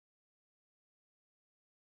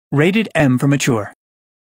Rated M for mature.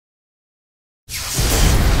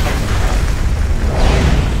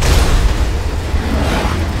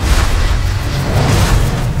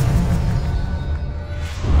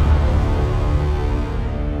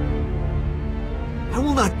 I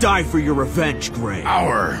will not die for your revenge, Gray.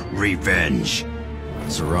 Our revenge.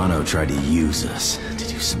 Serrano tried to use us to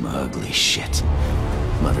do some ugly shit.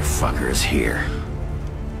 Motherfucker is here.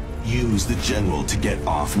 Use the General to get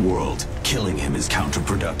off-world. Killing him is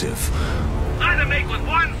counterproductive. Either make with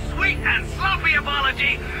one sweet and sloppy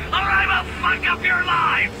apology, or I will fuck up your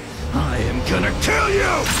lives! I am gonna kill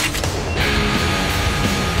you!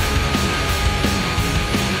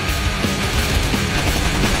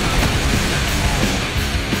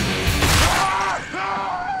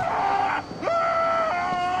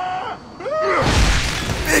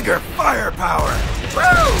 Bigger firepower!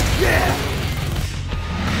 Woo! Yeah!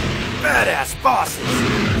 Badass bosses!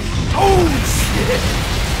 Oh,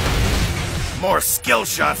 shit! More skill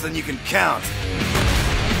shots than you can count.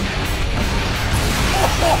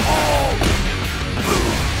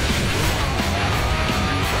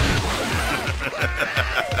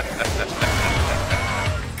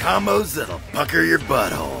 Combos that'll pucker your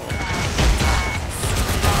butthole.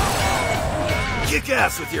 Kick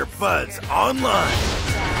ass with your buds online.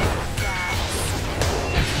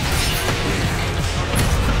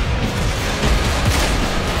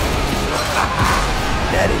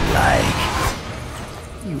 Daddy like.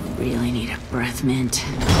 You really need a breath mint.